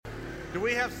Do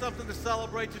we have something to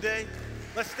celebrate today?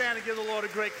 Let's stand and give the Lord a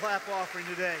great clap offering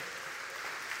today.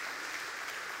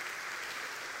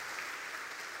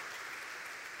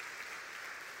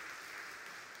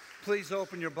 Please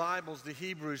open your Bibles to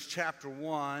Hebrews chapter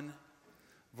 1,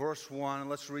 verse 1, and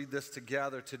let's read this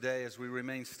together today as we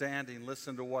remain standing.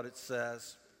 Listen to what it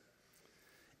says.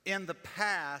 In the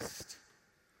past,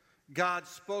 God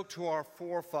spoke to our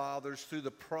forefathers through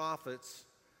the prophets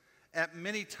at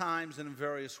many times and in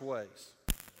various ways.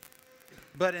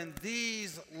 But in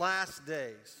these last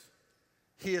days,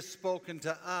 he has spoken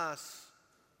to us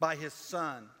by his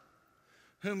Son,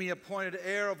 whom he appointed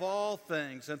heir of all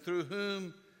things and through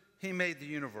whom he made the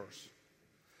universe.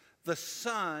 The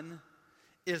Son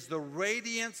is the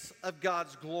radiance of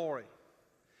God's glory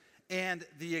and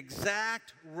the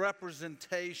exact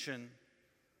representation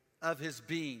of his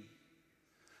being,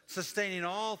 sustaining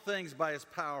all things by his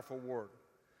powerful word.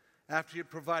 After he had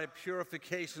provided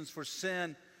purifications for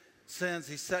sins,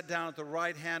 he sat down at the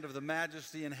right hand of the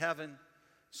Majesty in heaven,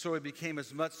 so he became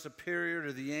as much superior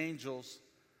to the angels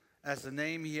as the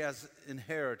name he has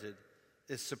inherited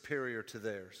is superior to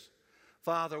theirs.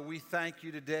 Father, we thank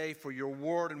you today for your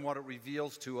word and what it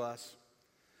reveals to us.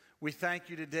 We thank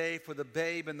you today for the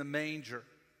babe in the manger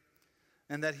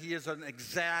and that he is an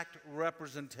exact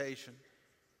representation.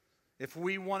 If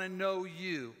we want to know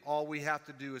you, all we have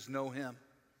to do is know him.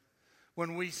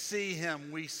 When we see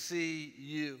him, we see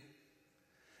you.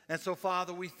 And so,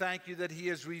 Father, we thank you that he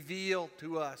has revealed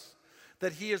to us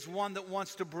that he is one that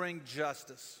wants to bring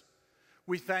justice.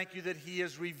 We thank you that he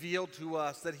has revealed to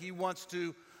us that he wants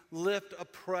to lift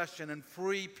oppression and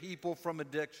free people from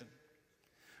addiction.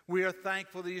 We are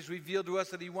thankful that he's revealed to us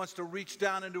that he wants to reach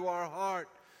down into our heart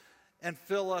and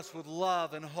fill us with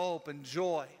love and hope and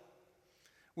joy.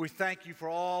 We thank you for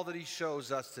all that he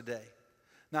shows us today.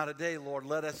 Now today, Lord,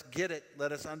 let us get it,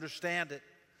 let us understand it,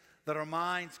 that our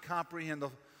minds comprehend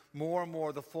more and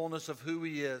more the fullness of who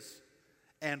he is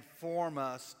and form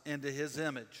us into his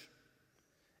image.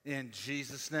 In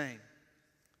Jesus' name,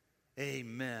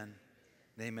 amen.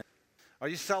 Amen. Are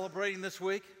you celebrating this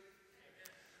week?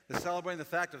 You're celebrating the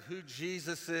fact of who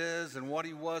Jesus is and what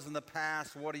he was in the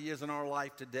past, what he is in our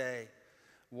life today,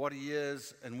 what he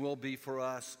is and will be for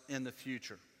us in the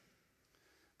future.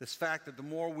 This fact that the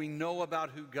more we know about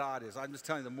who God is, I'm just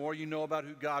telling you, the more you know about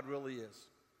who God really is,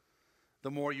 the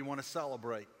more you want to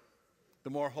celebrate, the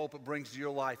more hope it brings to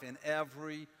your life in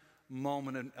every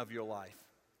moment of your life.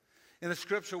 In the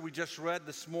scripture we just read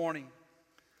this morning,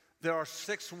 there are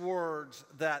 6 words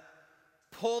that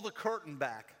pull the curtain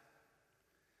back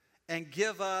and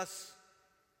give us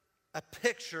a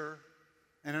picture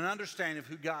and an understanding of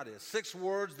who God is. 6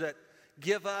 words that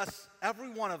give us, every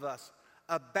one of us,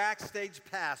 a backstage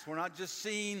pass. We're not just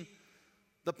seeing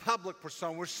the public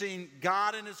persona, we're seeing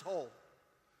God in his whole,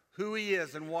 who he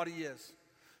is and what he is.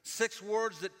 6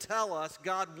 words that tell us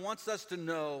God wants us to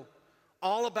know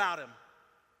all about him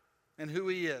and who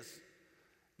he is.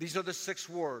 These are the 6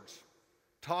 words.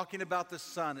 Talking about the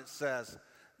Son, it says,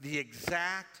 the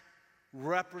exact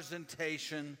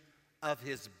representation of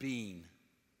his being.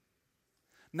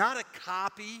 Not a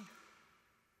copy,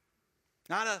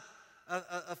 not a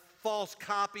false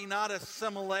copy, not a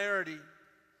similarity,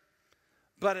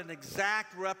 but an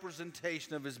exact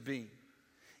representation of his being.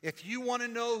 If you want to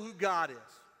know who God is,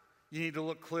 you need to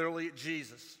look clearly at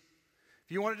Jesus.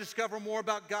 If you want to discover more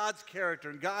about God's character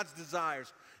and God's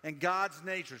desires and God's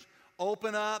natures,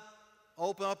 open up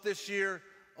this year,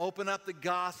 open up the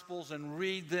Gospels and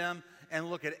read them and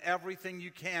look at everything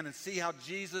you can and see how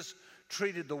Jesus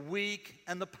treated the weak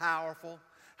and the powerful,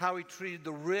 how he treated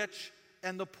the rich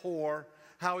and the poor,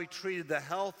 how he treated the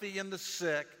healthy and the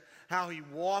sick, how he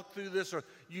walked through this earth.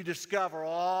 You discover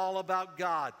all about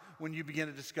God when you begin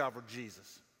to discover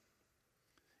Jesus.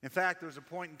 In fact, there was a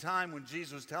point in time when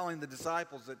Jesus was telling the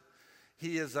disciples that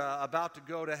he is about to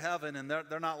go to heaven and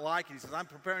they're not liking it. He says, I'm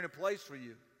preparing a place for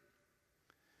you.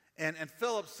 And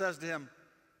Philip says to him,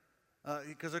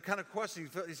 because they're kind of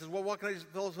questioning, he says, well, what can I do?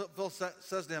 Philip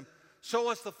says to him, show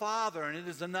us the Father and it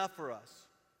is enough for us.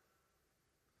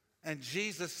 And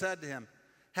Jesus said to him,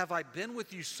 have I been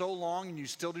with you so long and you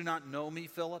still do not know me,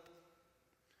 Philip?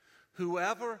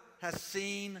 Whoever has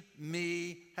seen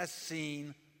me has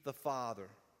seen the Father.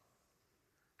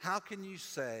 How can you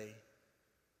say,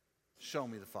 show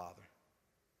me the Father?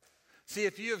 See,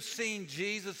 if you have seen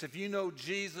Jesus, if you know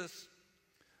Jesus,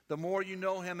 the more you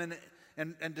know him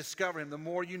and discover him, the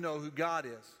more you know who God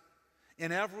is.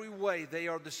 In every way, they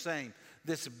are the same.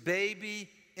 This baby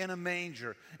in a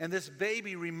manger. And this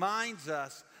baby reminds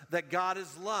us that God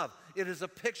is love. It is a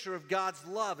picture of God's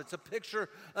love. It's a picture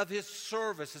of his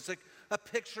service. It's a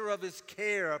picture of his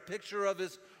care, a picture of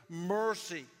his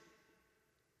mercy,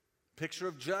 picture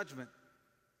of judgment,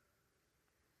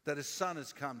 that his son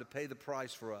has come to pay the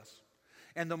price for us.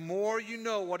 And the more you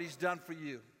know what he's done for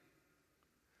you,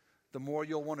 the more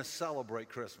you'll want to celebrate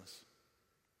Christmas.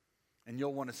 And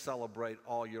you'll want to celebrate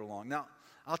all year long. Now,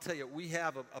 I'll tell you, we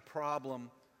have a problem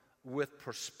with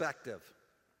perspective.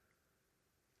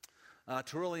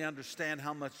 To really understand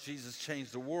how much Jesus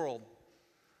changed the world,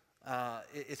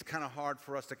 it's kind of hard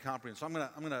for us to comprehend. So I'm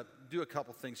gonna do a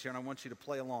couple things here, and I want you to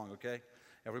play along, okay?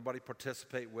 Everybody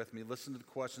participate with me. Listen to the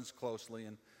questions closely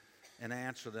and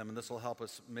answer them, and this will help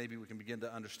us. Maybe we can begin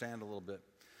to understand a little bit.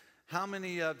 How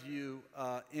many of you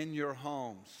in your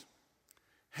homes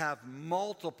have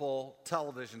multiple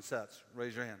television sets?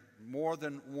 Raise your hand. More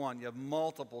than one. You have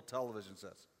multiple television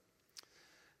sets.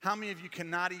 How many of you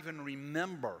cannot even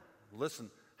remember, listen,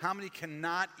 how many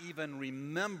cannot even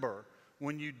remember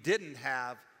when you didn't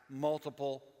have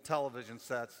multiple television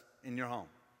sets in your home?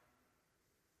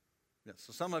 Yes,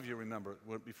 so some of you remember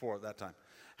before that time.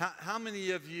 How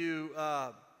many of you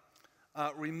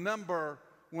remember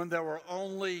when there were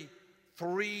only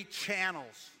 3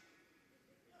 channels?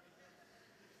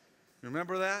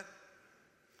 Remember that?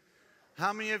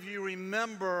 How many of you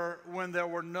remember when there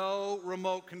were no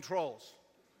remote controls?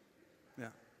 Yeah.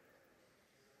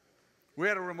 We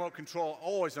had a remote control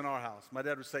always in our house. My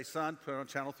dad would say, son, put it on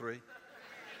channel 3.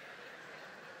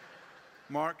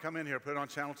 Mark, come in here, put it on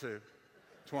channel 2.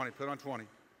 20, put it on 20.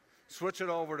 Switch it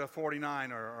over to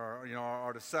 49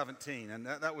 or to 17. And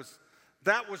that was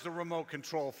the remote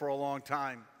control for a long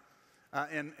time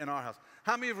in our house.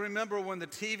 How many of you remember when the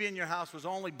TV in your house was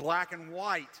only black and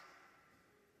white?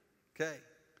 Okay.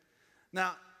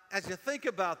 Now, as you think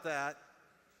about that,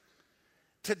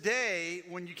 today,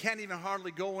 when you can't even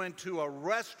hardly go into a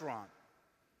restaurant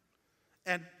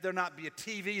and there not be a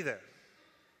TV there,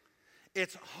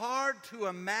 it's hard to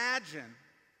imagine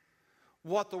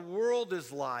what the world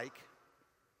is like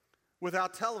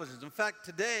without televisions. In fact,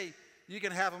 today you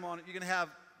can have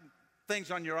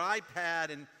things on your iPad,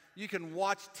 and you can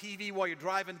watch TV while you're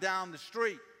driving down the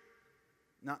street.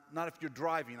 Not if you're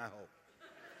driving, I hope,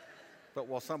 but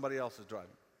while somebody else is driving.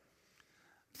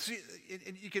 See,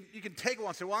 you can take one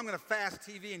and say, well, I'm going to fast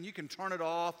TV, and you can turn it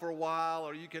off for a while,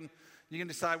 or you can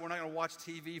decide we're not going to watch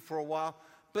TV for a while.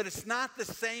 But it's not the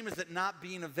same as it not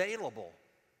being available.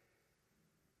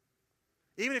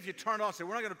 Even if you turn it on and say,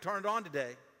 we're not going to turn it on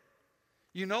today,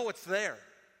 you know it's there.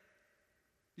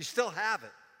 You still have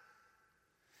it.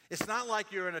 It's not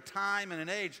like you're in a time and an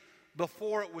age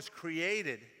before it was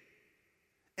created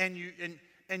and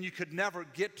you could never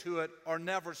get to it or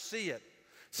never see it.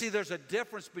 See, there's a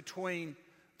difference between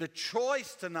the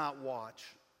choice to not watch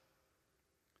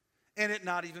and it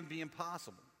not even being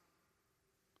possible.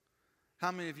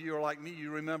 How many of you are like me?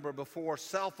 You remember before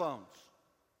cell phones?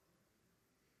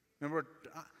 Remember,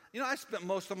 I spent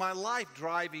most of my life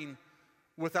driving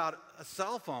without a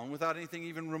cell phone, without anything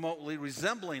even remotely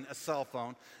resembling a cell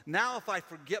phone. Now, if I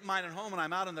forget mine at home and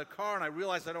I'm out in the car and I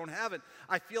realize I don't have it,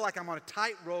 I feel like I'm on a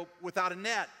tightrope without a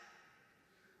net.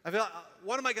 I feel,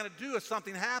 what am I going to do if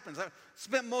something happens? I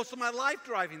spent most of my life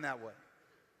driving that way.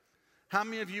 How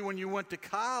many of you, when you went to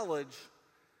college,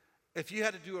 if you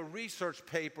had to do a research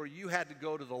paper, you had to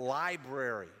go to the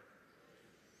library?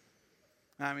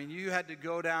 I mean, you had to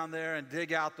go down there and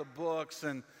dig out the books,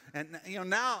 and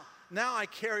now I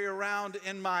carry around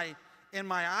in my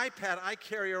iPad, I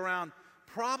carry around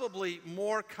probably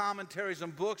more commentaries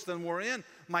and books than were in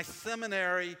my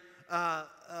seminary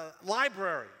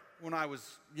library when I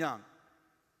was young.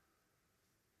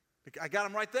 I got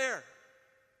them right there.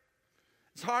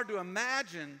 It's hard to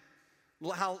imagine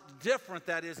how different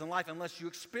that is in life unless you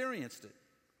experienced it,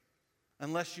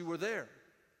 unless you were there.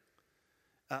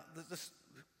 This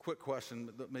quick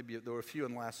question, maybe there were a few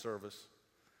in last service.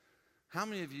 How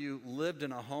many of you lived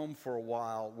in a home for a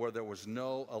while where there was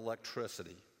no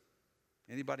electricity?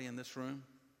 Anybody in this room?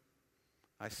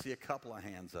 I see a couple of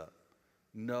hands up.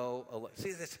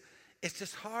 See, it's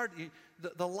just hard.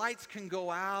 The lights can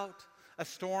go out. A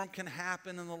storm can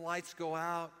happen and the lights go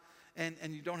out. And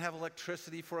you don't have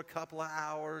electricity for a couple of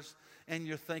hours. And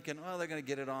you're thinking, oh, they're going to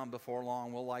get it on before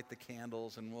long. We'll light the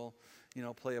candles and we'll,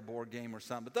 play a board game or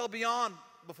something. But they'll be on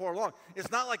before long.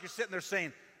 It's not like you're sitting there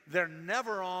saying, they're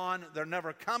never on, they're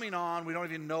never coming on, we don't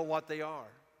even know what they are.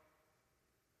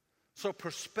 So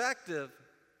perspective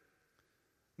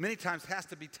many times has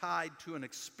to be tied to an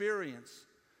experience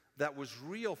that was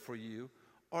real for you,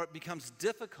 or it becomes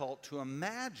difficult to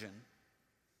imagine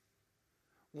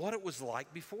what it was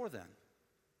like before then.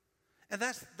 And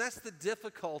that's the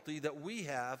difficulty that we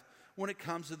have when it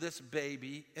comes to this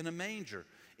baby in a manger.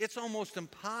 it's almost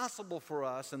impossible for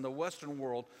us in the Western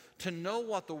world to know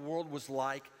what the world was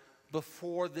like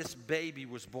before this baby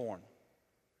was born.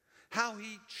 How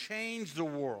he changed the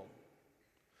world.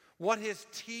 What his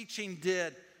teaching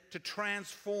did to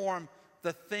transform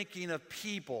the thinking of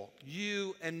people,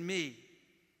 you and me.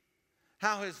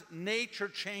 How his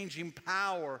nature-changing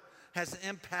power has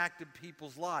impacted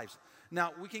people's lives.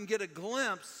 Now, we can get a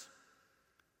glimpse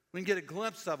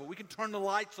of it. We can turn the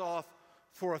lights off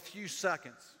for a few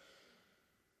seconds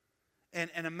and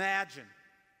imagine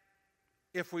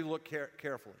if we look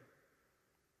carefully.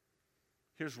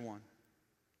 Here's one.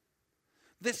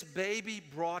 This baby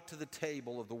brought to the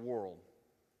table of the world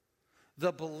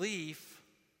the belief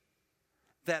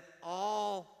that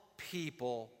all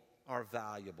people are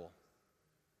valuable.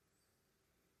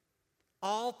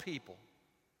 All people.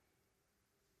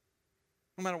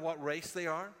 No matter what race they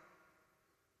are,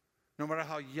 no matter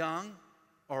how young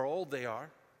or old they are,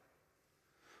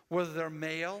 whether they're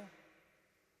male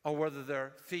or whether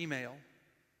they're female,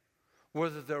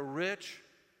 whether they're rich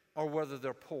or whether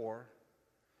they're poor,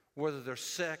 whether they're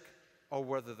sick or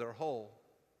whether they're whole,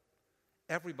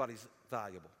 everybody's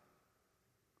valuable.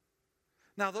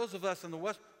 Now, those of us in the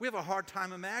West, we have a hard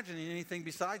time imagining anything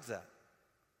besides that.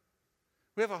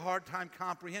 We have a hard time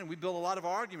comprehending. We build a lot of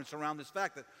arguments around this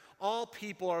fact that all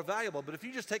people are valuable. But if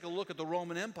you just take a look at the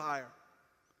Roman Empire,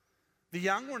 the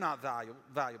young were not valuable.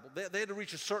 They had to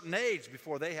reach a certain age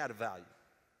before they had a value.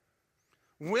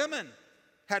 Women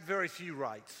had very few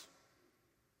rights,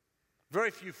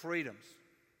 very few freedoms.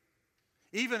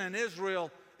 Even in Israel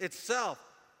itself,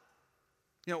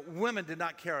 women did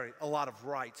not carry a lot of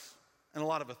rights and a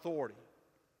lot of authority.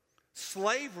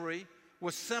 Slavery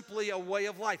was simply a way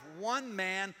of life. One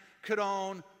man could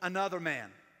own another man,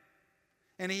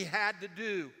 and he had to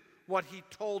do what he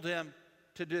told him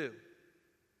to do.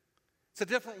 It's a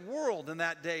different world in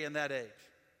that day and that age.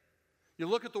 You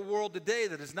look at the world today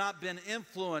that has not been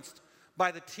influenced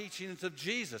by the teachings of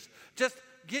Jesus. Just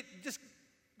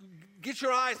get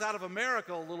your eyes out of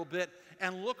America a little bit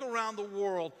and look around the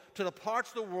world to the parts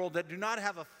of the world that do not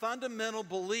have a fundamental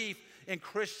belief in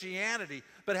Christianity,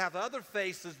 but have other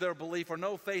faiths as their belief or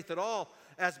no faith at all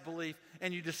as belief,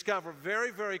 and you discover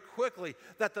very, very quickly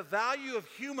that the value of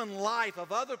human life,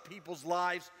 of other people's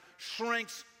lives,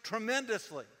 shrinks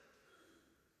tremendously.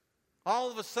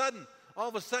 All of a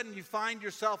sudden, you find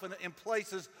yourself in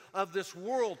places of this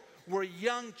world where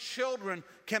young children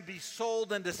can be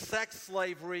sold into sex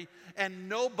slavery and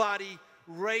nobody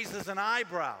raises an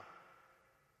eyebrow.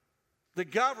 The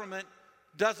government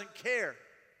doesn't care.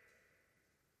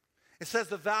 It says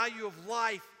the value of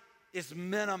life is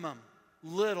minimum,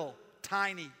 little,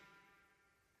 tiny.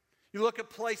 You look at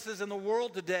places in the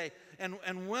world today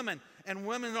and women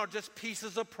are just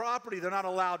pieces of property. They're not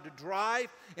allowed to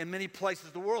drive in many places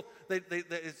of the world.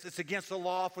 It's against the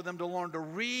law for them to learn to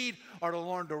read or to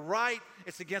learn to write.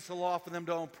 It's against the law for them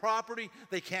to own property.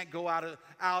 They can't go out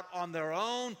on their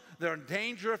own. They're in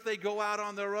danger if they go out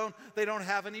on their own. They don't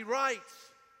have any rights.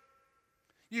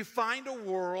 You find a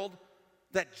world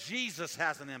that Jesus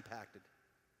hasn't impacted.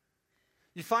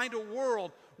 You find a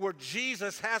world where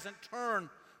Jesus hasn't turned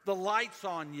the lights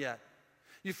on yet.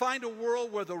 You find a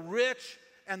world where the rich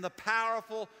and the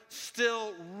powerful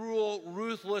still rule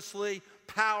ruthlessly,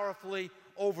 powerfully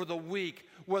over the weak.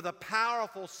 Where the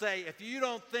powerful say, if you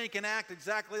don't think and act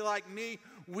exactly like me,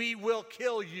 we will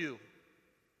kill you.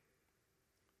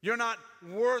 You're not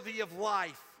worthy of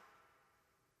life.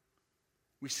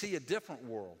 We see a different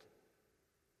world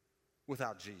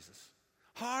without Jesus.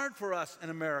 Hard for us in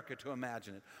America to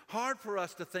imagine it. Hard for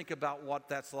us to think about what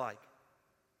that's like.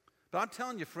 But I'm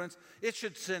telling you, friends, it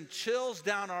should send chills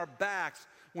down our backs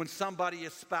when somebody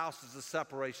espouses the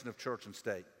separation of church and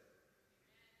state.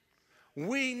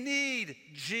 We need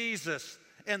Jesus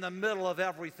in the middle of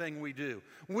everything we do.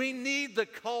 We need the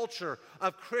culture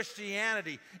of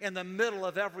Christianity in the middle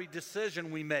of every decision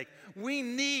we make. We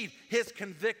need his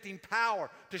convicting power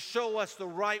to show us the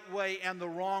right way and the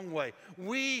wrong way.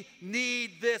 We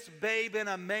need this babe in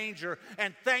a manger,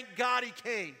 and thank God he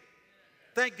came.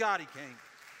 Thank God he came.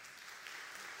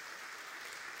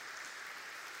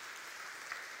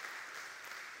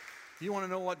 You want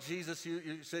to know what Jesus, you're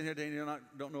sitting here today and you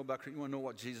don't know about Christ, you want to know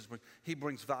what Jesus brings? He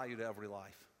brings value to every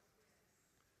life.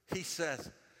 He says,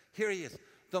 here he is,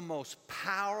 the most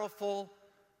powerful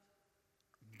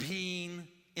being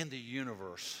in the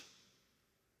universe.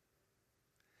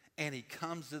 And he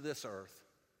comes to this earth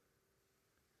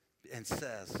and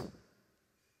says,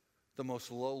 the most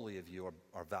lowly of you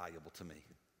are valuable to me.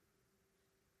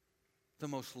 The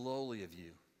most lowly of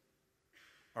you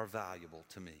are valuable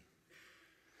to me.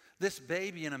 This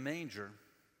baby in a manger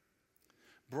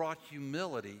brought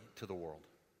humility to the world.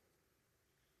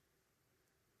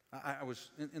 I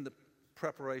was in the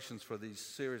preparations for these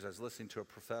series, I was listening to a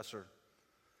professor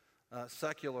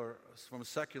from a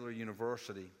secular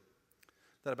university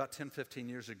that about 10, 15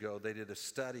 years ago, they did a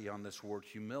study on this word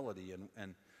humility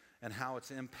and how it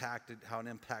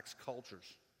impacts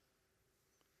cultures.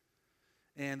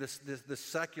 And this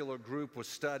secular group was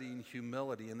studying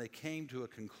humility, and they came to a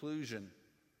conclusion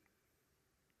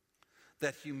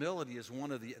that humility is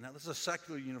one of the, now this is a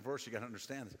secular university, you got to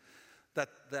understand this,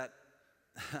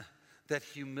 that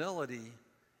humility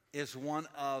is one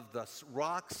of the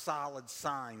rock-solid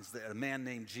signs that a man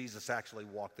named Jesus actually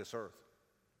walked this earth.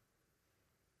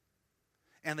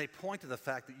 And they point to the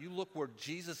fact that you look where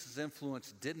Jesus'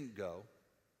 influence didn't go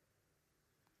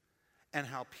and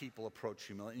how people approach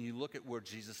humility, and you look at where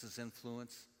Jesus'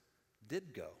 influence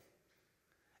did go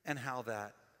and how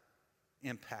that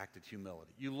impacted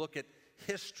humility. You look at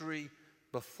history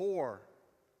before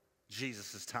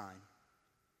Jesus' time,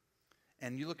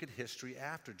 and you look at history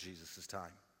after Jesus'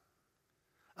 time.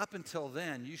 Up until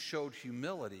then, you showed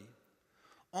humility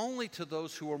only to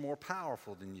those who were more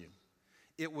powerful than you.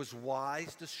 It was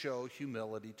wise to show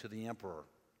humility to the emperor.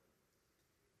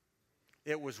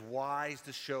 It was wise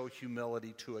to show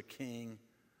humility to a king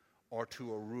or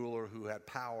to a ruler who had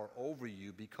power over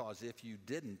you, because if you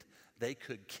didn't, they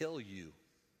could kill you.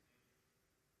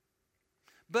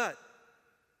 But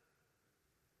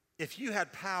if you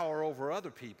had power over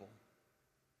other people,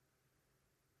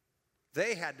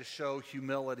 they had to show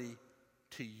humility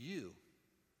to you.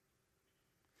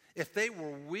 If they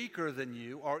were weaker than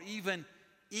you or even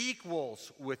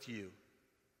equals with you,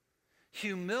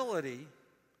 humility,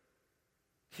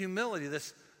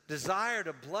 this desire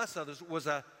to bless others, was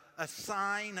a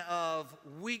sign of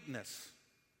weakness.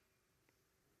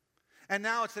 And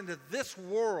now it's into this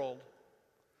world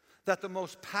that the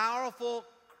most powerful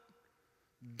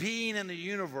being in the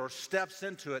universe steps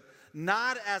into it,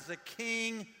 not as a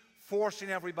king forcing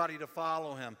everybody to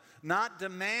follow him, not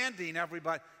demanding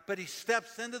everybody, but he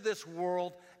steps into this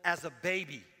world as a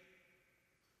baby.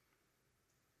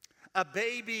 A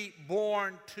baby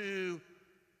born to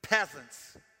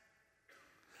peasants.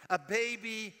 A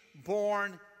baby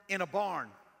born in a barn.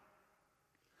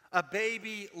 A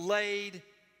baby laid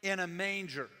in a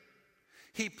manger.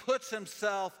 He puts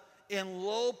himself in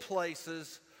low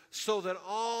places so that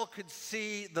all could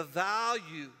see the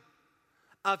value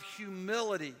of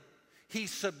humility. He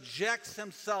subjects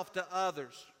himself to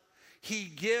others.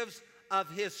 He gives of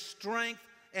his strength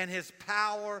and his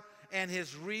power and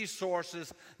his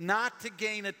resources, not to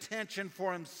gain attention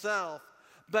for himself,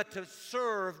 but to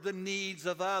serve the needs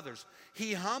of others.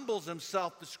 He humbles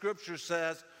himself, the scripture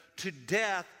says, to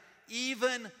death,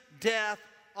 even death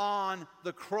on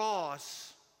the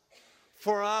cross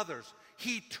for others.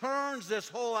 He turns this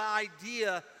whole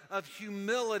idea of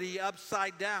humility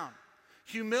upside down.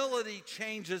 Humility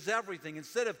changes everything.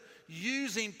 Instead of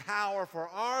using power for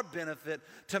our benefit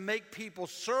to make people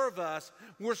serve us,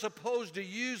 we're supposed to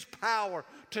use power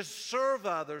to serve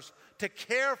others, to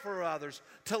care for others,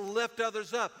 to lift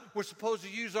others up. We're supposed to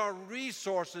use our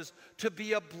resources to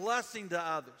be a blessing to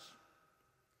others.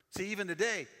 See, even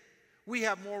today, we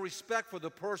have more respect for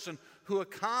the person who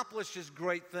accomplishes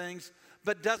great things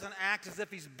but doesn't act as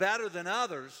if he's better than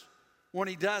others when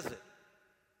he does it.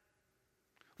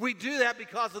 We do that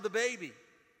because of the baby.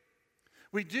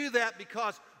 We do that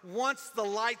because once the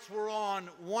lights were on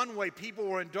one way, people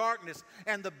were in darkness,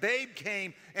 and the babe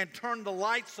came and turned the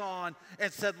lights on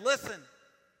and said, listen,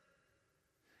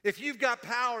 if you've got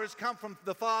power, it's come from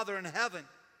the Father in heaven.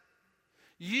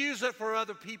 Use it for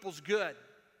other people's good.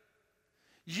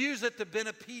 Use it to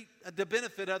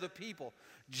benefit other people.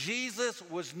 Jesus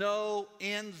was no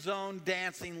end zone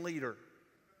dancing leader.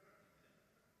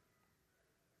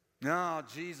 No,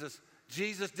 Jesus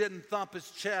didn't thump his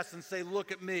chest and say,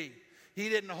 look at me. He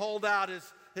didn't hold out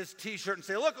his t-shirt and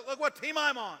say, look what team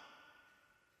I'm on.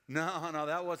 No,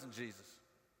 that wasn't Jesus.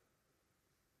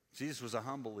 Jesus was a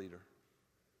humble leader.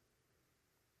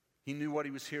 He knew what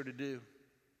he was here to do.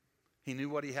 He knew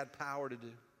what he had power to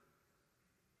do.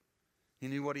 He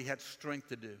knew what he had strength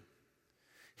to do.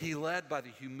 He led by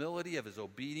the humility of his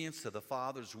obedience to the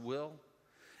Father's will,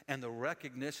 and the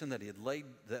recognition that he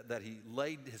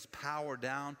laid his power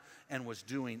down and was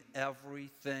doing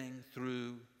everything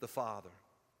through the Father.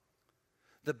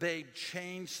 The babe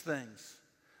changed things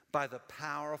by the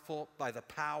power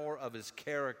of his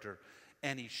character,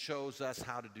 and he shows us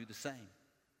how to do the same.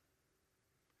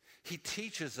 He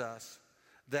teaches us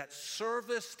that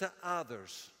service to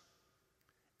others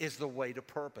is the way to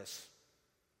purpose.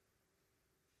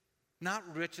 Not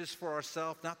riches for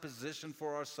ourselves, not position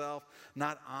for ourselves,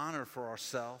 not honor for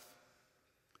ourselves,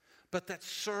 but that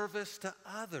service to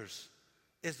others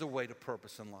is the way to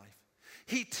purpose in life.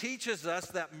 He teaches us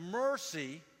that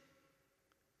mercy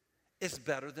is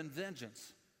better than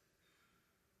vengeance.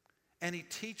 And he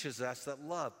teaches us that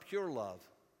love, pure love,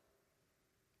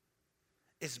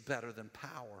 is better than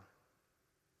power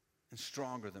and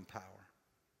stronger than power.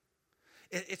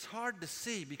 It's hard to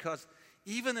see because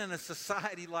even in a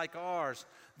society like ours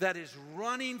that is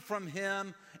running from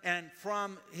him and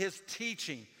from his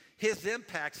teaching, his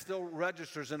impact still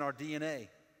registers in our DNA.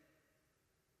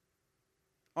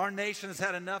 Our nation has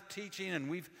had enough teaching and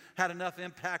we've had enough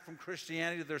impact from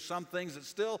Christianity. There's some things that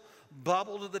still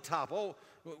bubble to the top. Oh,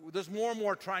 there's more and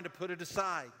more trying to put it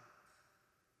aside.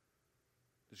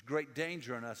 There's great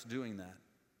danger in us doing that.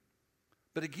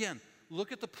 But again,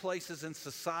 look at the places in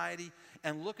society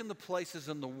and look in the places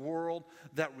in the world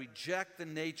that reject the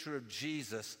nature of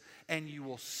Jesus, and you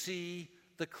will see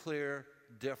the clear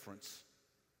difference.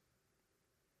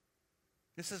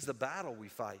 This is the battle we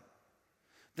fight.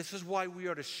 This is why we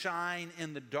are to shine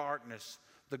in the darkness,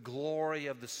 the glory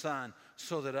of the sun,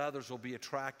 so that others will be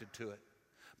attracted to it.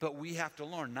 But we have to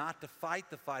learn not to fight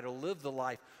the fight or live the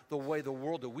life the way the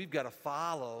world does. We've got to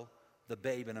follow the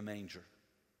babe in a manger.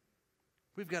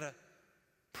 We've got to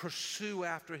pursue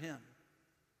after him.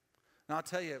 Now, I'll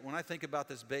tell you, when I think about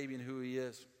this baby and who he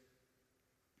is,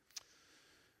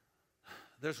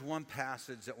 there's one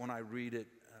passage that when I read it,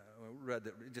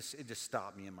 it just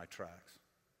stopped me in my tracks.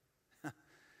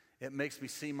 It makes me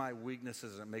see my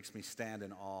weaknesses and it makes me stand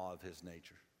in awe of his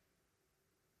nature.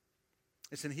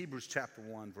 It's in Hebrews chapter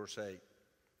 1, verse 8.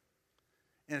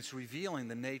 And it's revealing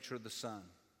the nature of the Son.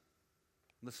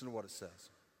 Listen to what it says.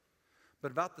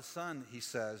 But about the Son, he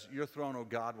says, your throne, O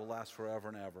God, will last forever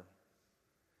and ever.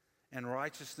 And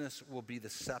righteousness will be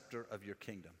the scepter of your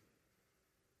kingdom.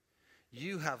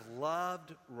 You have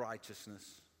loved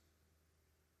righteousness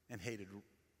and hated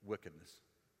wickedness.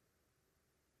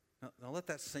 Now let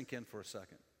that sink in for a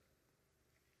second.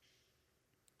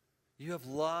 You have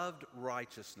loved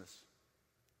righteousness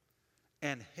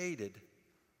and hated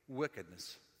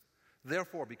wickedness.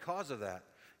 Therefore, because of that,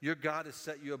 your God has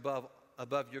set you above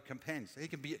your companions. He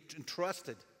can be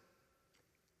entrusted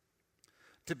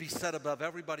to be set above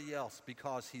everybody else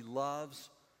because he loves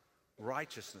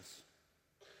righteousness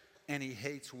and he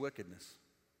hates wickedness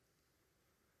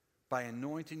by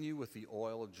anointing you with the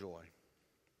oil of joy.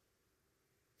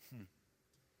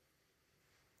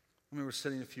 I remember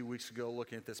sitting a few weeks ago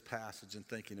looking at this passage and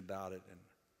thinking about it, and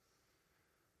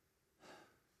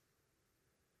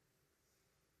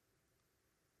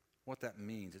what that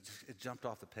means. It jumped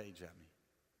off the page at me.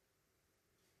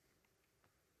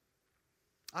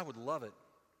 I would love it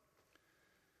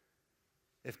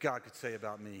if God could say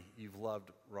about me, you've loved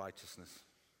righteousness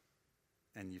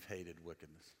and you've hated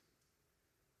wickedness.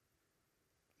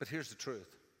 But here's the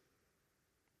truth.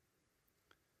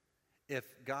 If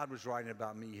God was writing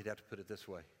about me, he'd have to put it this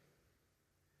way.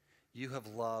 You have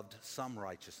loved some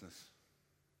righteousness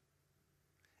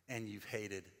and you've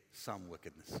hated some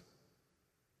wickedness.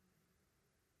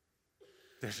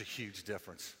 There's a huge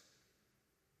difference.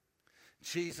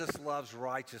 Jesus loves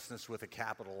righteousness with a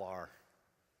capital R.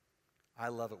 I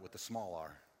love it with a small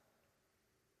r.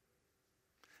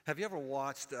 Have you ever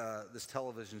watched this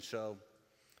television show,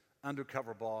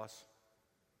 Undercover Boss?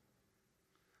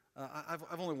 I've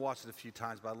only watched it a few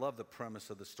times, but I love the premise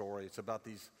of the story. It's about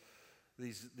these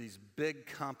big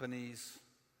companies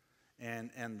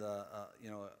and the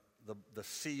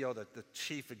CEO, the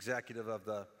chief executive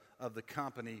of the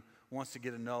company wants to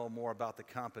get to know more about the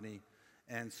company,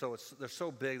 and so they're so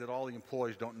big that all the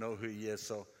employees don't know who he is.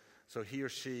 So he or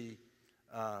she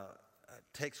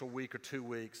takes a week or 2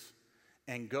 weeks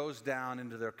and goes down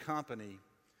into their company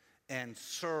and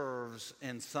serves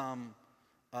in some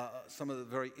of the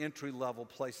very entry-level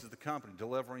places of the company,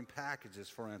 delivering packages,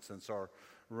 for instance, or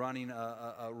running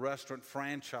a restaurant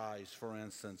franchise, for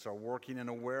instance, or working in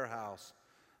a warehouse,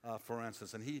 for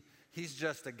instance. And he's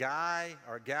just a guy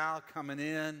or a gal coming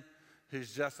in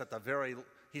who's just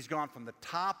he's gone from the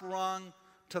top rung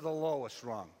to the lowest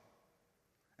rung.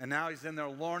 And now he's in there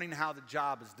learning how the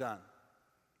job is done.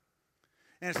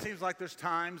 And it seems like there's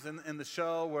times in the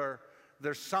show where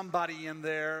there's somebody in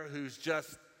there who's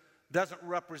just doesn't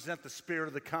represent the spirit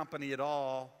of the company at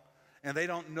all, and they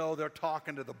don't know they're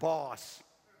talking to the boss.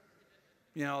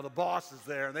 You know, the boss is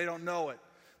there, and they don't know it.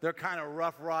 They're kind of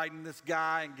rough riding this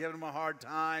guy and giving him a hard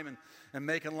time and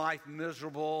making life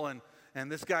miserable,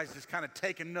 and this guy's just kind of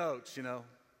taking notes, you know.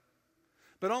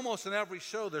 But almost in every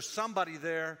show, there's somebody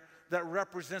there that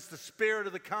represents the spirit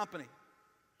of the company.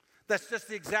 That's just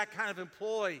the exact kind of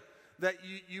employee that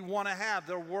you want to have.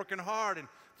 They're working hard, and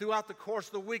throughout the course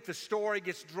of the week, the story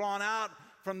gets drawn out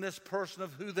from this person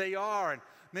of who they are. And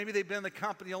maybe they've been in the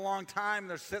company a long time, and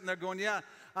they're sitting there going, yeah,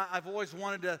 I've always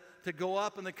wanted to go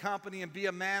up in the company and be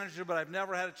a manager, but I've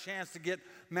never had a chance to get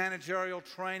managerial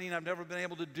training. I've never been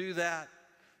able to do that.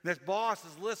 And this boss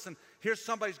says, listen, here's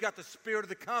somebody who's got the spirit of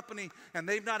the company, and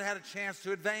they've not had a chance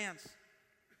to advance.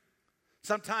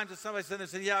 Sometimes if somebody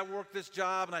said, yeah, I work this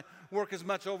job and I work as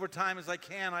much overtime as I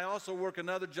can. I also work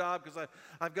another job because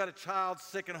I've got a child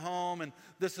sick at home and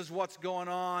this is what's going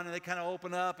on. And they kind of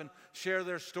open up and share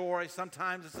their story.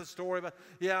 Sometimes it's a story about,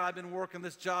 yeah, I've been working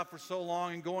this job for so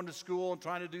long and going to school and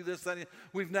trying to do this, that.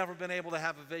 We've never been able to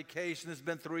have a vacation. It's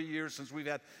been 3 years since we've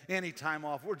had any time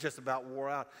off. We're just about wore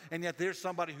out. And yet there's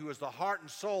somebody who is the heart and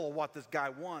soul of what this guy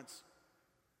wants.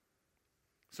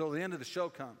 So the end of the show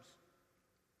comes.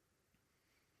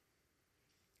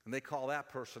 And they call that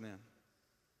person in. And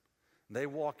they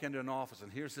walk into an office,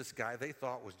 and here's this guy they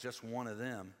thought was just one of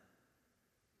them,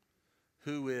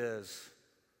 who is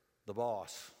the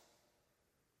boss.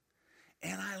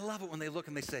 And I love it when they look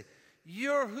and they say,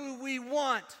 you're who we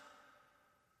want.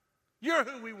 You're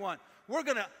who we want.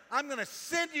 I'm going to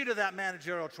send you to that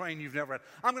managerial training you've never had.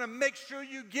 I'm going to make sure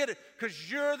you get it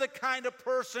because you're the kind of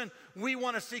person we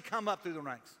want to see come up through the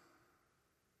ranks.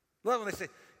 Love when they say,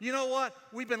 you know what?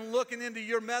 We've been looking into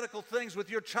your medical things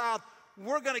with your child.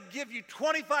 We're going to give you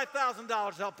 $25,000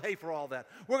 to help pay for all that.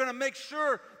 We're going to make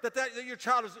sure that your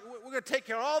child is, we're going to take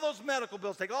care of all those medical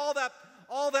bills, take all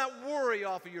that worry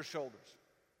off of your shoulders.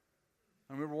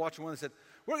 I remember watching one that said,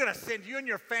 we're going to send you and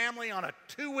your family on a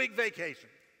 2-week vacation.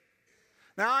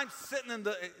 Now I'm sitting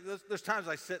there's times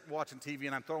I sit watching TV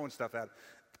and I'm throwing stuff at it.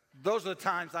 Those are the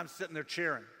times I'm sitting there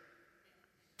cheering.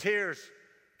 Tears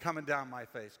coming down my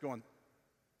face, going,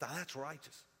 that's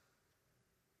righteous.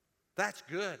 That's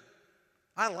good.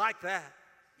 I like that.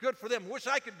 Good for them. Wish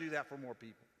I could do that for more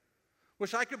people.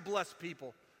 Wish I could bless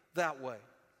people that way.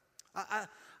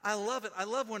 I love it. I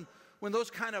love when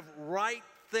those kind of right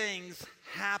things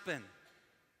happen.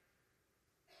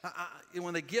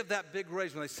 When they give that big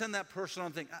raise, when they send that person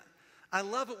on thing, I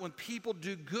love it when people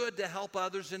do good to help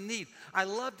others in need. I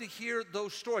love to hear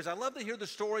those stories. I love to hear the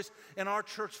stories in our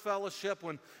church fellowship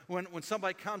when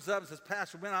somebody comes up and says,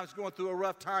 Pastor, when I was going through a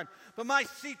rough time, but my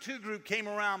C2 group came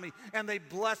around me and they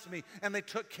blessed me and they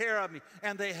took care of me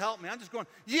and they helped me. I'm just going,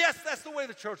 yes, that's the way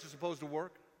the church is supposed to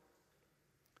work.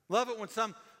 Love it when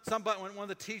when one of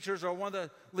the teachers or one of the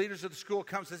leaders of the school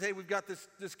comes and says, hey, we've got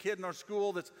this kid in our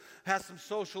school that has some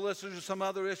social issues or some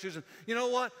other issues. And you know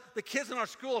what? The kids in our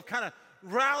school have kind of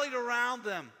rallied around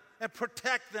them and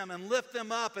protect them and lift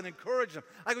them up and encourage them.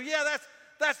 I go, yeah,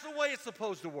 that's the way it's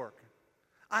supposed to work.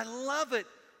 I love it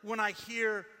when I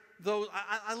hear those.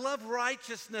 I love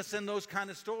righteousness in those kind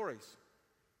of stories.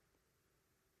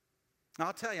 Now,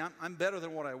 I'll tell you, I'm better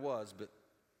than what I was, but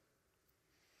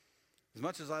as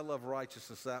much as I love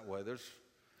righteousness that way,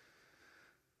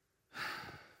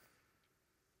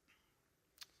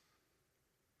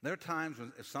 there are times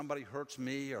when if somebody hurts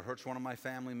me or hurts one of my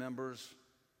family members,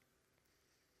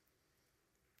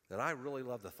 that I really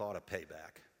love the thought of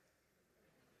payback.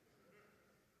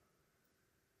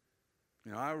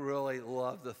 You know, I really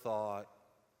love the thought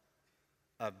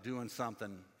of doing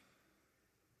something,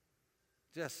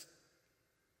 just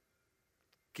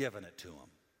giving it to them.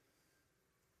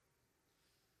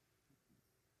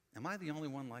 Am I the only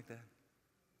one like that?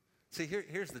 See,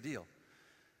 here's the deal.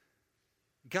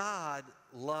 God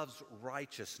loves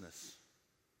righteousness,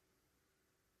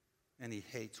 and he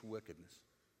hates wickedness.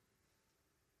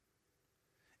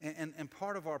 And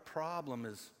part of our problem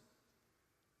is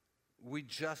we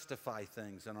justify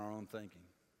things in our own thinking.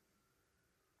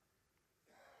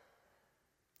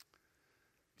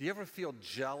 Do you ever feel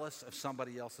jealous of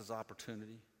somebody else's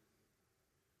opportunity?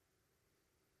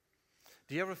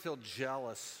 Do you ever feel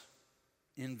jealous,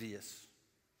 envious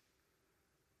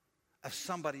of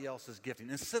somebody else's gifting?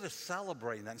 Instead of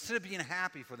celebrating that, instead of being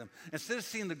happy for them, instead of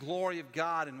seeing the glory of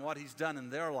God and what he's done in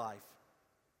their life,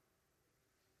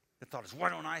 the thought is, why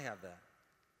don't I have that?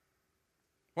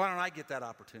 Why don't I get that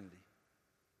opportunity?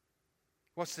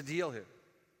 What's the deal here?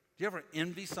 Do you ever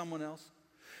envy someone else?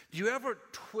 Do you ever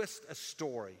twist a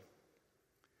story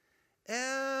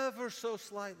ever so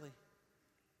slightly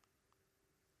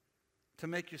to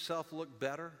make yourself look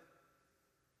better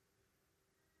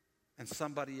and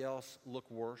somebody else look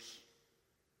worse?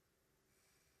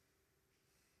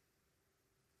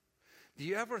 Do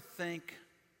you ever think,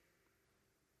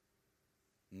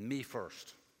 me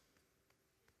first?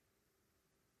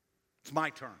 It's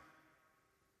my turn.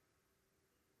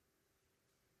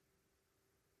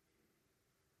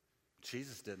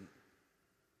 Jesus didn't.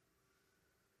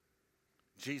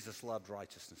 Jesus loved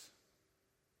righteousness.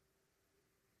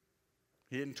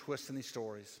 He didn't twist any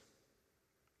stories.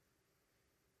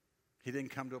 He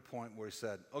didn't come to a point where he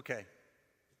said, okay,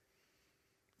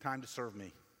 time to serve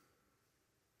me.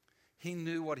 He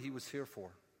knew what he was here for,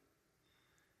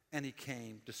 and he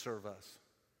came to serve us.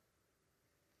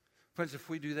 Friends, if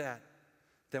we do that,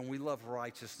 then we love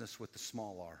righteousness with the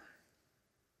small r.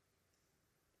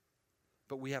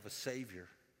 But we have a Savior,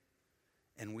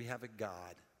 and we have a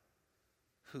God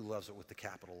who loves it with the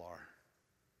capital R.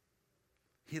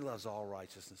 He loves all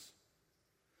righteousness.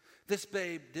 This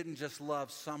babe didn't just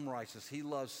love some righteousness. He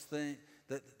loves the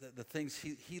things,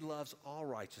 he loves all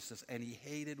righteousness, and he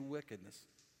hated wickedness.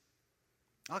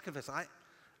 I'll confess,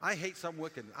 I hate some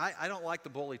wickedness. I don't like the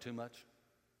bully too much.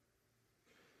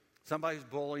 Somebody who's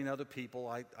bullying other people,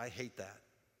 I hate that.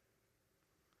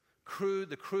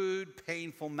 The crude,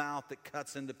 painful mouth that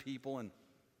cuts into people and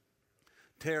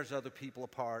tears other people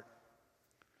apart.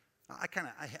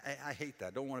 I hate that.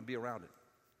 I don't want to be around it.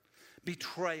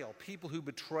 Betrayal, people who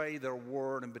betray their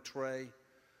word and betray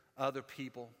other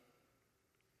people.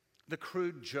 The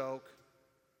crude joke,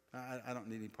 I don't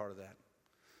need any part of that.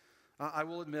 I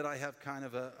will admit I have kind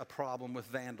of a problem with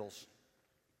vandals.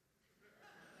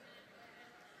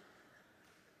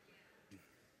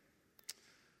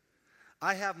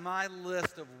 I have my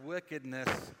list of wickedness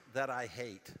that I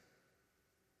hate.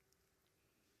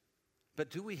 But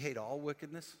do we hate all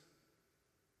wickedness?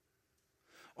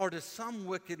 Or does some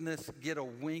wickedness get a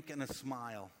wink and a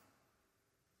smile?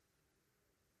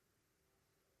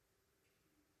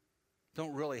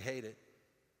 Don't really hate it.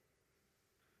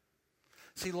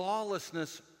 See,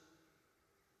 lawlessness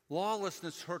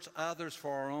hurts others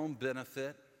for our own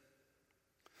benefit.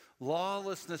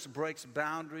 Lawlessness breaks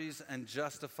boundaries and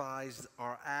justifies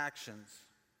our actions.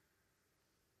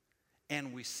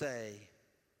 And we say,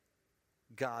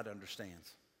 God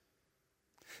understands.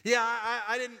 Yeah,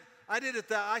 I did it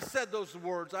that I said those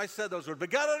words, but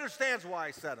God understands why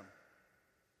I said them.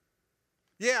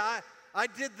 Yeah, I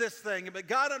did this thing, but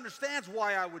God understands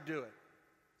why I would do it.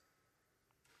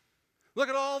 Look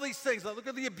at all these things. Look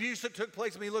at the abuse that took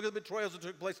place to me. Look at the betrayals that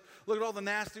took place. Look at all the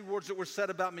nasty words that were said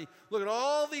about me. Look at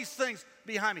all these things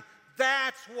behind me.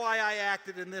 That's why I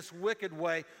acted in this wicked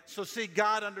way. So see,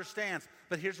 God understands.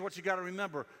 But here's what you got to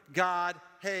remember. God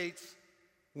hates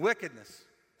wickedness.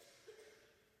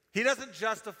 He doesn't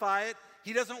justify it.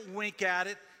 He doesn't wink at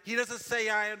it. He doesn't say,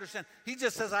 I understand. He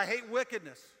just says, I hate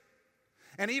wickedness.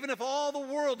 And even if all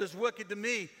the world is wicked to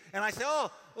me, and I say, oh,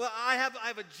 well, I have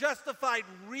a justified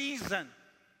reason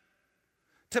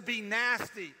to be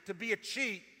nasty, to be a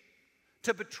cheat,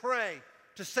 to betray,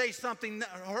 to say something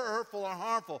hurtful or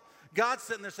harmful. God's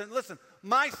sitting there saying, listen,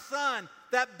 my son,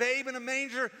 that babe in a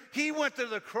manger, he went to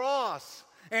the cross,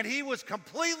 and he was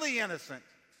completely innocent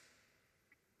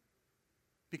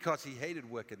because he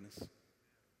hated wickedness.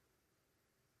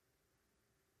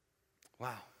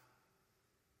 Wow.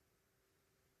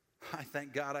 I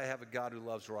thank God I have a God who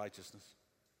loves righteousness.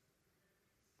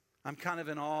 I'm kind of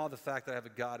in awe of the fact that I have a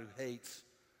God who hates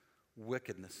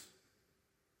wickedness.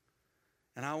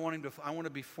 And I want to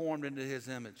be formed into his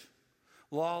image.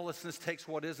 Lawlessness takes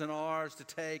what isn't ours to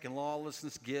take, and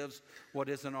lawlessness gives what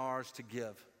isn't ours to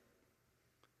give.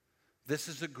 This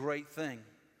is a great thing.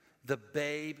 The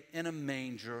babe in a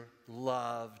manger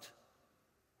loved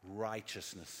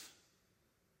righteousness.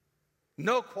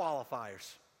 No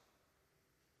qualifiers.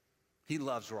 He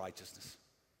loves righteousness.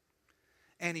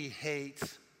 And he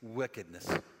hates wickedness.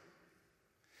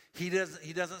 He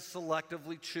doesn't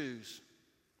selectively choose.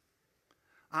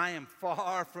 I am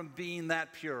far from being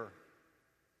that pure.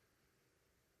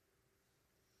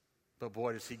 But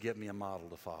boy, does he give me a model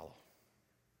to follow.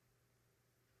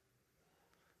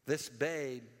 This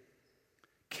babe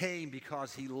came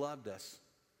because he loved us.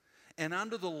 And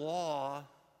under the law,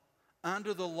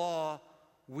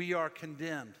 we are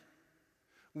condemned.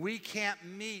 We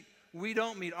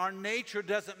don't meet, our nature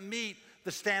doesn't meet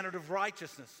the standard of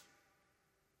righteousness.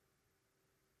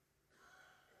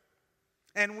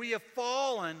 And we have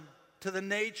fallen to the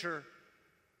nature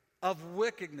of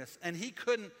wickedness. And he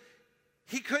couldn't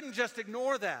just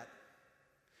ignore that.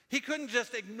 He couldn't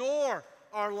just ignore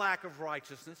our lack of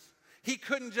righteousness. He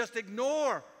couldn't just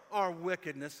ignore our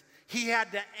wickedness. He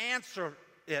had to answer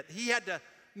it. He had to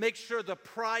make sure the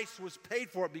price was paid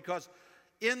for it, because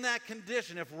in that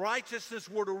condition, if righteousness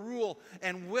were to rule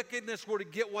and wickedness were to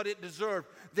get what it deserved,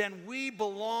 then we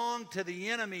belong to the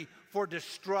enemy for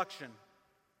destruction.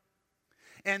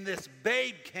 And this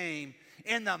babe came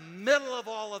in the middle of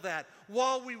all of that,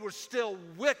 while we were still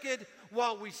wicked,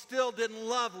 while we still didn't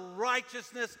love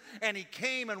righteousness, and he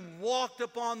came and walked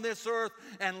upon this earth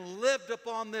and lived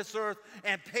upon this earth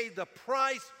and paid the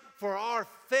price for our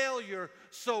failure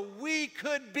so we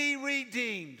could be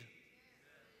redeemed,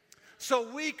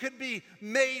 so we could be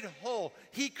made whole.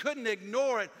 He couldn't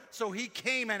ignore it, so he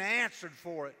came and answered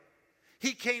for it.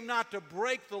 He came not to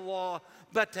break the law,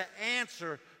 but to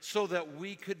answer so that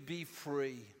we could be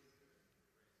free.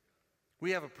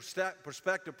 We have a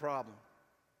perspective problem.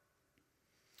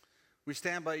 We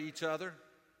stand by each other.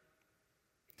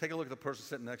 Take a look at the person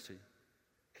sitting next to you.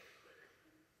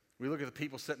 We look at the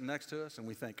people sitting next to us and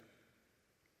we think,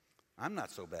 I'm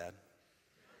not so bad.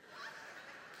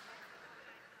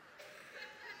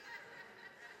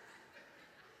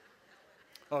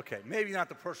 Okay, maybe not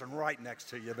the person right next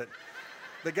to you, but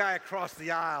the guy across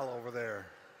the aisle over there.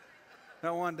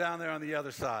 That one down there on the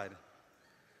other side.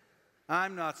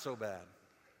 I'm not so bad.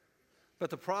 But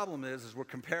the problem is we're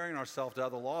comparing ourselves to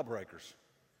other lawbreakers.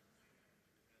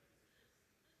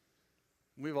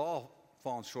 We've all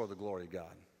fallen short of the glory of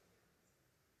God.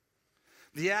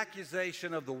 The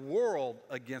accusation of the world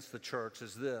against the church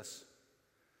is this,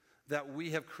 that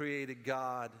we have created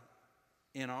God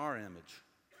in our image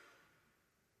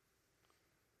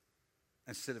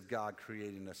instead of God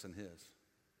creating us in his.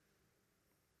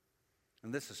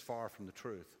 And this is far from the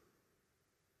truth.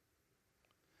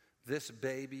 This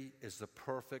baby is the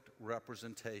perfect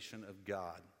representation of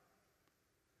God,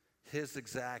 his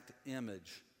exact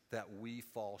image that we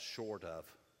fall short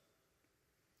of.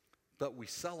 But we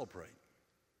celebrate.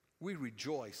 We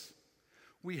rejoice.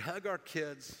 We hug our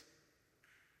kids.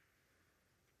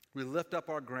 We lift up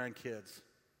our grandkids.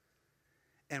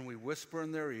 And we whisper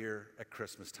in their ear at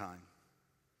Christmas time,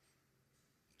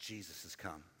 Jesus has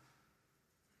come.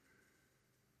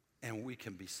 And we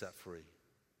can be set free.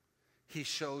 He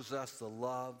shows us the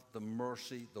love, the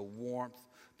mercy, the warmth,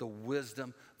 the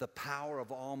wisdom, the power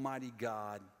of Almighty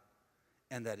God,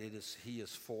 and that he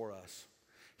is for us.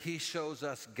 He shows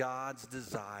us God's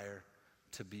desire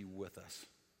to be with us.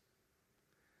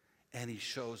 And he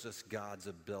shows us God's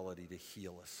ability to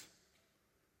heal us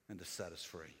and to set us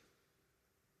free.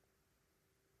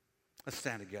 Let's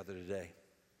stand together today.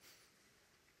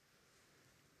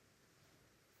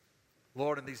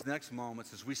 Lord, in these next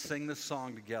moments, as we sing this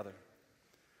song together,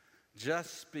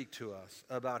 just speak to us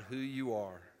about who you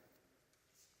are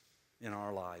in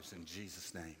our lives. In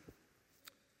Jesus' name,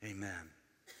 amen.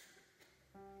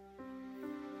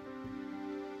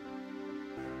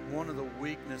 One of the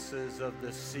weaknesses of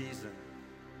this season,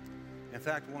 in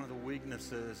fact, one of the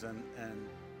weaknesses and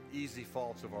easy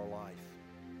faults of our life,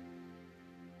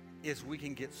 is we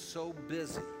can get so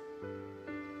busy,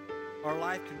 our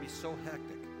life can be so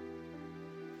hectic,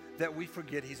 that we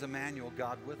forget he's Emmanuel,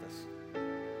 God with us.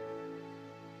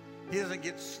 He doesn't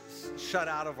get shut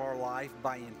out of our life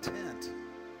by intent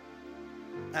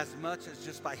as much as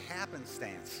just by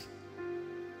happenstance.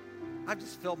 I've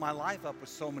just filled my life up with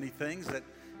so many things that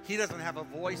he doesn't have a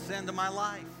voice into my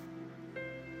life.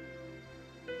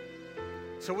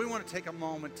 So we want to take a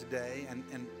moment today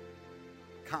and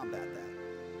combat that.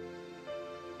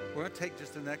 We're going to take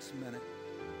just the next minute.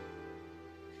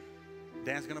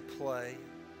 Dan's going to play.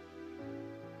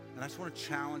 And I just want to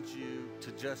challenge you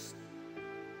to just,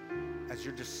 as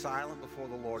you're just silent before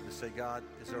the Lord, to say, God,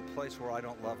 is there a place where I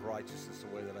don't love righteousness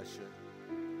the way that I should?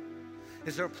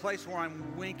 Is there a place where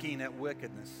I'm winking at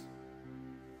wickedness?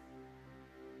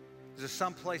 Is there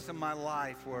some place in my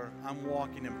life where I'm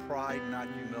walking in pride, not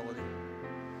humility?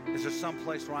 Is there some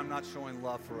place where I'm not showing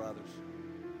love for others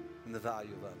and the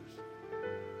value of others?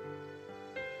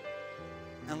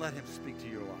 And let him speak to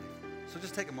your life. So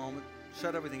just take a moment,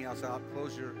 shut everything else out,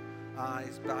 close your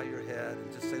eyes, bow your head,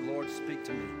 and just say, Lord, speak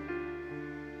to me.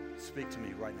 Speak to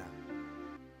me right now.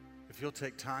 If you'll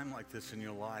take time like this in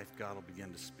your life, God will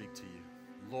begin to speak to you.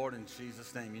 Lord, in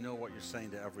Jesus' name, you know what you're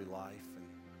saying to every life. And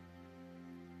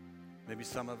maybe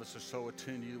some of us are so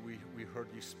attuned to you, we heard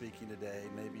you speaking today.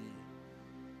 Maybe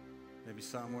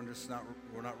some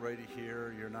we're not ready to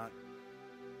hear, you're not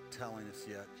telling us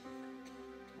yet.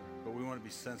 But we want to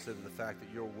be sensitive to the fact that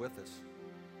you're with us,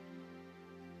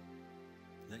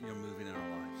 that you're moving in our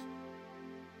lives.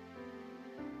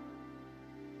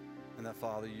 And that,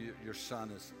 Father, your Son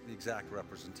is the exact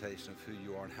representation of who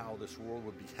you are and how this world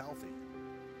would be healthy.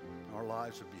 Our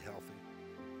lives would be healthy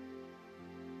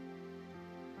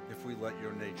if we let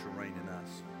your nature reign in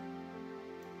us.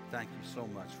 Thank you so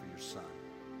much for your Son.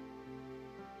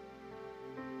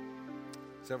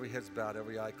 As every head's bowed,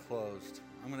 every eye closed,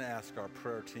 I'm going to ask our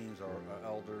prayer teams, our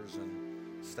elders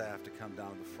and staff to come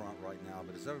down to the front right now.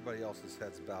 But as everybody else's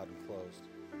head's bowed and closed,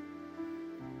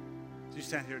 You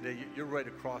stand here today, you're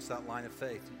ready to cross that line of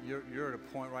faith. You're at a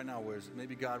point right now where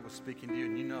maybe God was speaking to you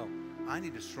and you know, I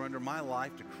need to surrender my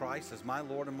life to Christ as my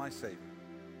Lord and my Savior.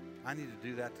 I need to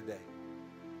do that today.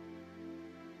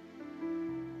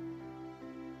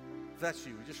 If that's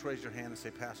you, just raise your hand and say,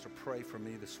 Pastor, pray for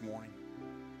me this morning.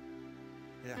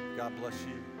 Yeah, God bless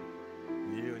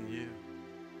you, and you.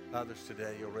 Others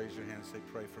today, you'll raise your hand and say,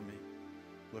 pray for me.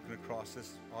 Looking across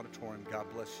this auditorium, God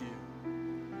bless you.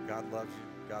 God loves you.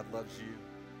 God loves you.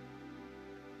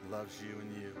 He loves you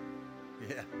and you.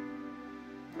 Yeah.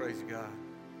 Praise God.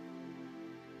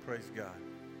 Praise God.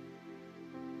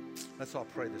 Let's all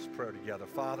pray this prayer together.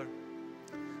 Father,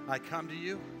 I come to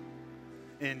you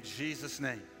in Jesus'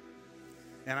 name,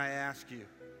 and I ask you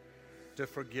to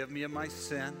forgive me of my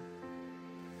sin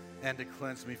and to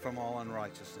cleanse me from all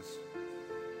unrighteousness.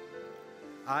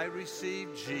 I receive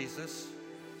Jesus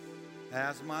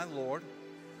as my Lord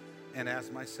and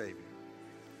as my Savior.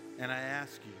 And I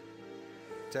ask you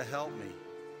to help me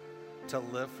to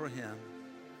live for him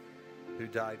who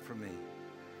died for me.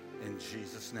 In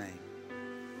Jesus' name,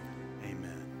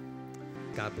 amen.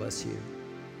 God bless you.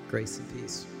 Grace and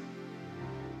peace.